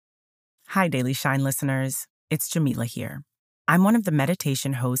Hi, Daily Shine listeners. It's Jamila here. I'm one of the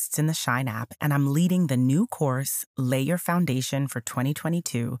meditation hosts in the Shine app, and I'm leading the new course, Lay Your Foundation for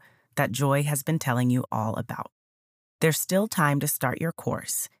 2022, that Joy has been telling you all about. There's still time to start your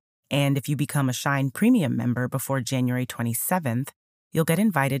course, and if you become a Shine Premium member before January 27th, you'll get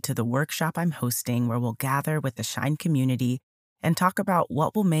invited to the workshop I'm hosting where we'll gather with the Shine community and talk about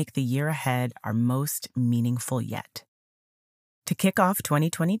what will make the year ahead our most meaningful yet. To kick off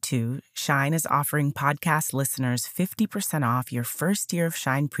 2022, Shine is offering podcast listeners 50% off your first year of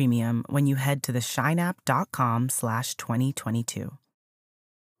Shine Premium when you head to theshineapp.com/2022.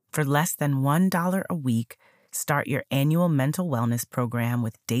 For less than $1 a week, start your annual mental wellness program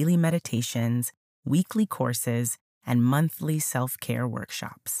with daily meditations, weekly courses, and monthly self-care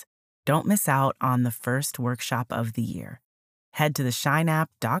workshops. Don't miss out on the first workshop of the year. Head to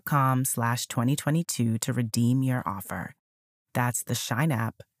theshineapp.com/2022 to redeem your offer. That's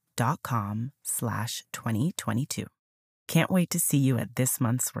theshineapp.com/2022. Can't wait to see you at this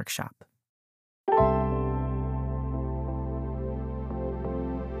month's workshop.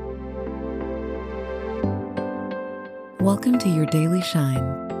 Welcome to your Daily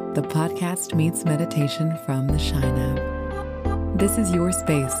Shine, the podcast meets meditation from the Shine app. This is your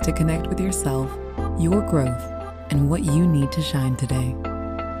space to connect with yourself, your growth, and what you need to shine today.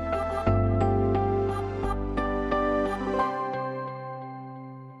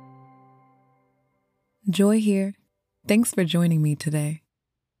 Joy here. Thanks for joining me today.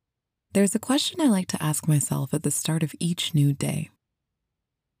 There's a question I like to ask myself at the start of each new day.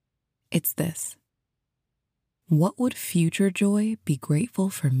 It's this: what would future Joy be grateful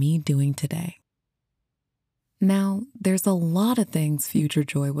for me doing today? Now, there's a lot of things future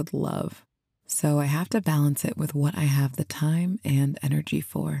Joy would love, so I have to balance it with what I have the time and energy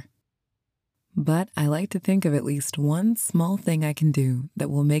for. But I like to think of at least one small thing I can do that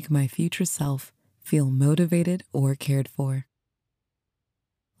will make my future self feel motivated or cared for.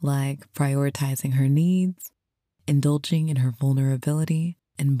 Like prioritizing her needs, indulging in her vulnerability,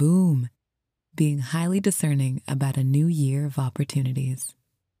 and boom, being highly discerning about a new year of opportunities.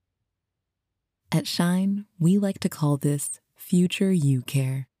 At Shine, we like to call this future you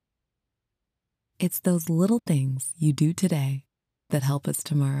care. It's those little things you do today that help us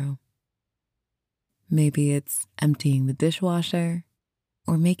tomorrow. Maybe it's emptying the dishwasher,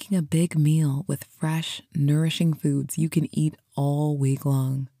 or making a big meal with fresh, nourishing foods you can eat all week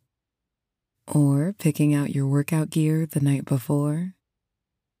long. Or picking out your workout gear the night before.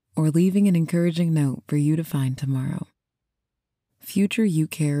 Or leaving an encouraging note for you to find tomorrow. Future You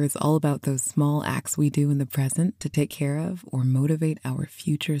Care is all about those small acts we do in the present to take care of or motivate our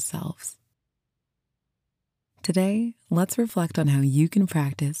future selves. Today, let's reflect on how you can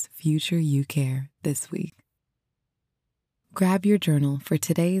practice Future You Care this week. Grab your journal for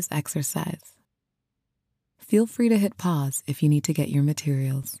today's exercise. Feel free to hit pause if you need to get your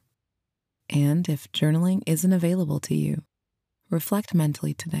materials. And if journaling isn't available to you, reflect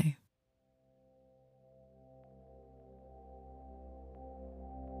mentally today.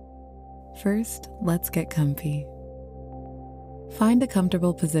 First, let's get comfy. Find a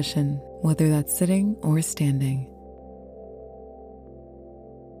comfortable position, whether that's sitting or standing.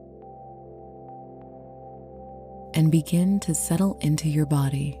 And begin to settle into your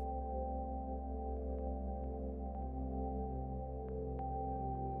body.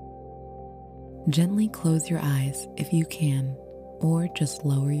 Gently close your eyes if you can, or just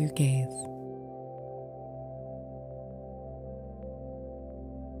lower your gaze.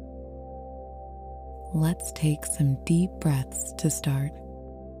 Let's take some deep breaths to start.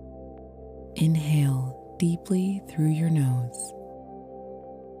 Inhale deeply through your nose.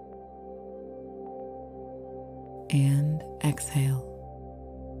 And exhale.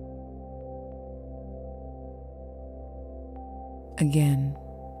 Again,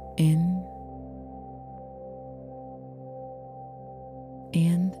 in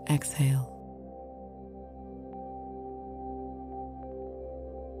and exhale.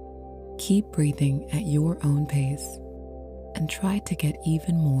 Keep breathing at your own pace and try to get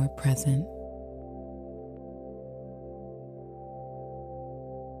even more present.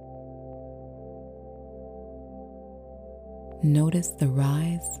 Notice the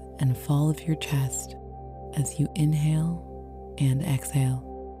rise and fall of your chest as you inhale and exhale,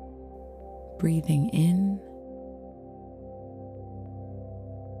 breathing in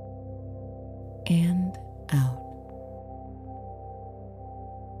and out.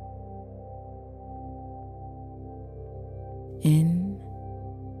 In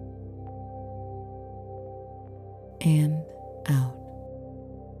and out.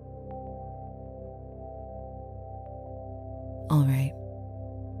 All right,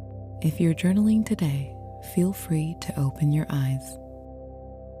 If you're journaling today, feel free to open your eyes.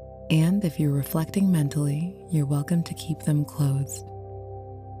 And if you're reflecting mentally, you're welcome to keep them closed.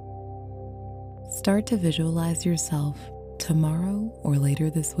 Start to visualize yourself tomorrow or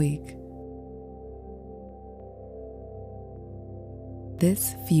later this week.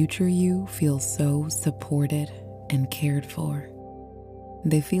 This future you feels so supported and cared for.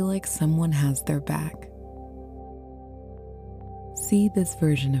 They feel like someone has their back. See this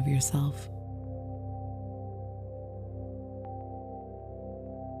version of yourself.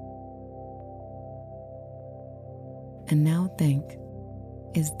 And now think,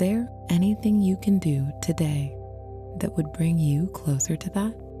 is there anything you can do today that would bring you closer to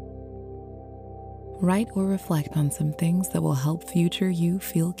that? Write or reflect on some things that will help future you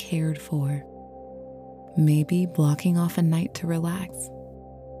feel cared for. Maybe blocking off a night to relax,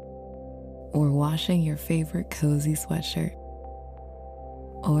 or washing your favorite cozy sweatshirt,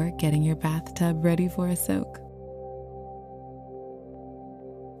 or getting your bathtub ready for a soak.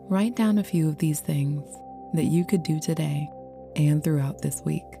 Write down a few of these things that you could do today and throughout this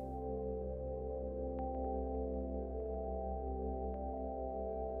week.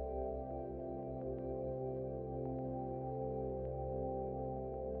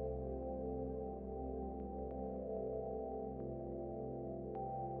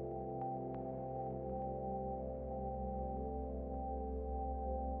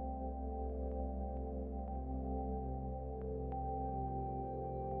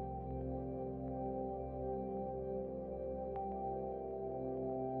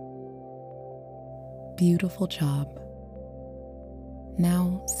 Beautiful job.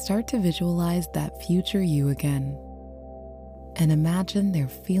 Now start to visualize that future you again and imagine they're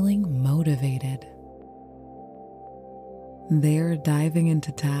feeling motivated. They're diving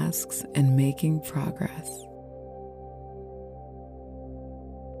into tasks and making progress.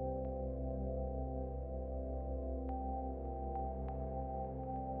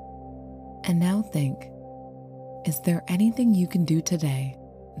 And now think, is there anything you can do today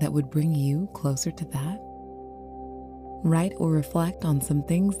that would bring you closer to that? Write or reflect on some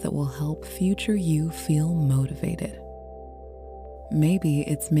things that will help future you feel motivated. Maybe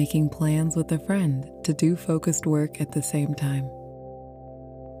it's making plans with a friend to do focused work at the same time,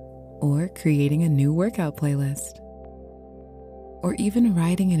 or creating a new workout playlist, or even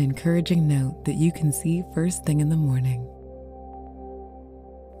writing an encouraging note that you can see first thing in the morning.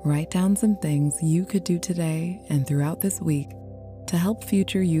 Write down some things you could do today and throughout this week to help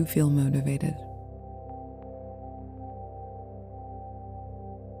future you feel motivated.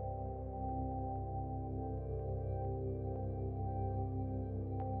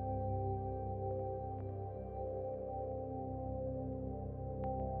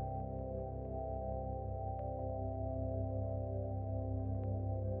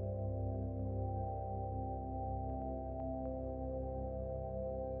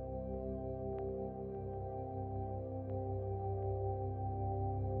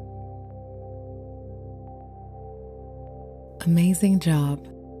 Amazing job.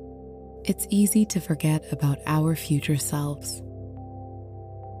 It's easy to forget about our future selves.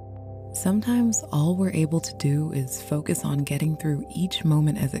 Sometimes all we're able to do is focus on getting through each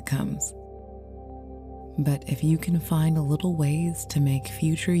moment as it comes. But if you can find a little ways to make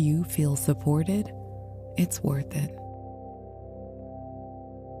future you feel supported, it's worth it.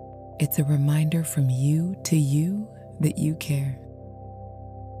 It's a reminder from you to you that you care,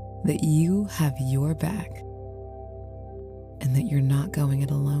 that you have your back, and that you're not going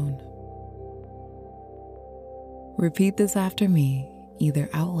it alone. Repeat this after me, either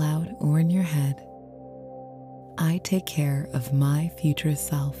out loud or in your head. I take care of my future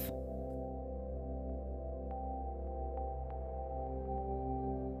self.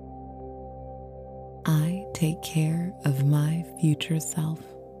 I take care of my future self.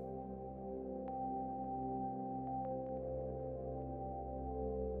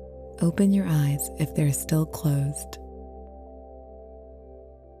 Open your eyes if they're still closed.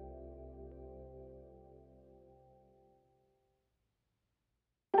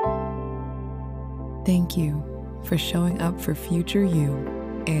 Thank you for showing up for future you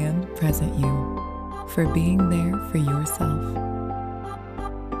and present you, for being there for yourself.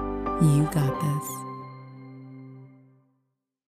 You got this.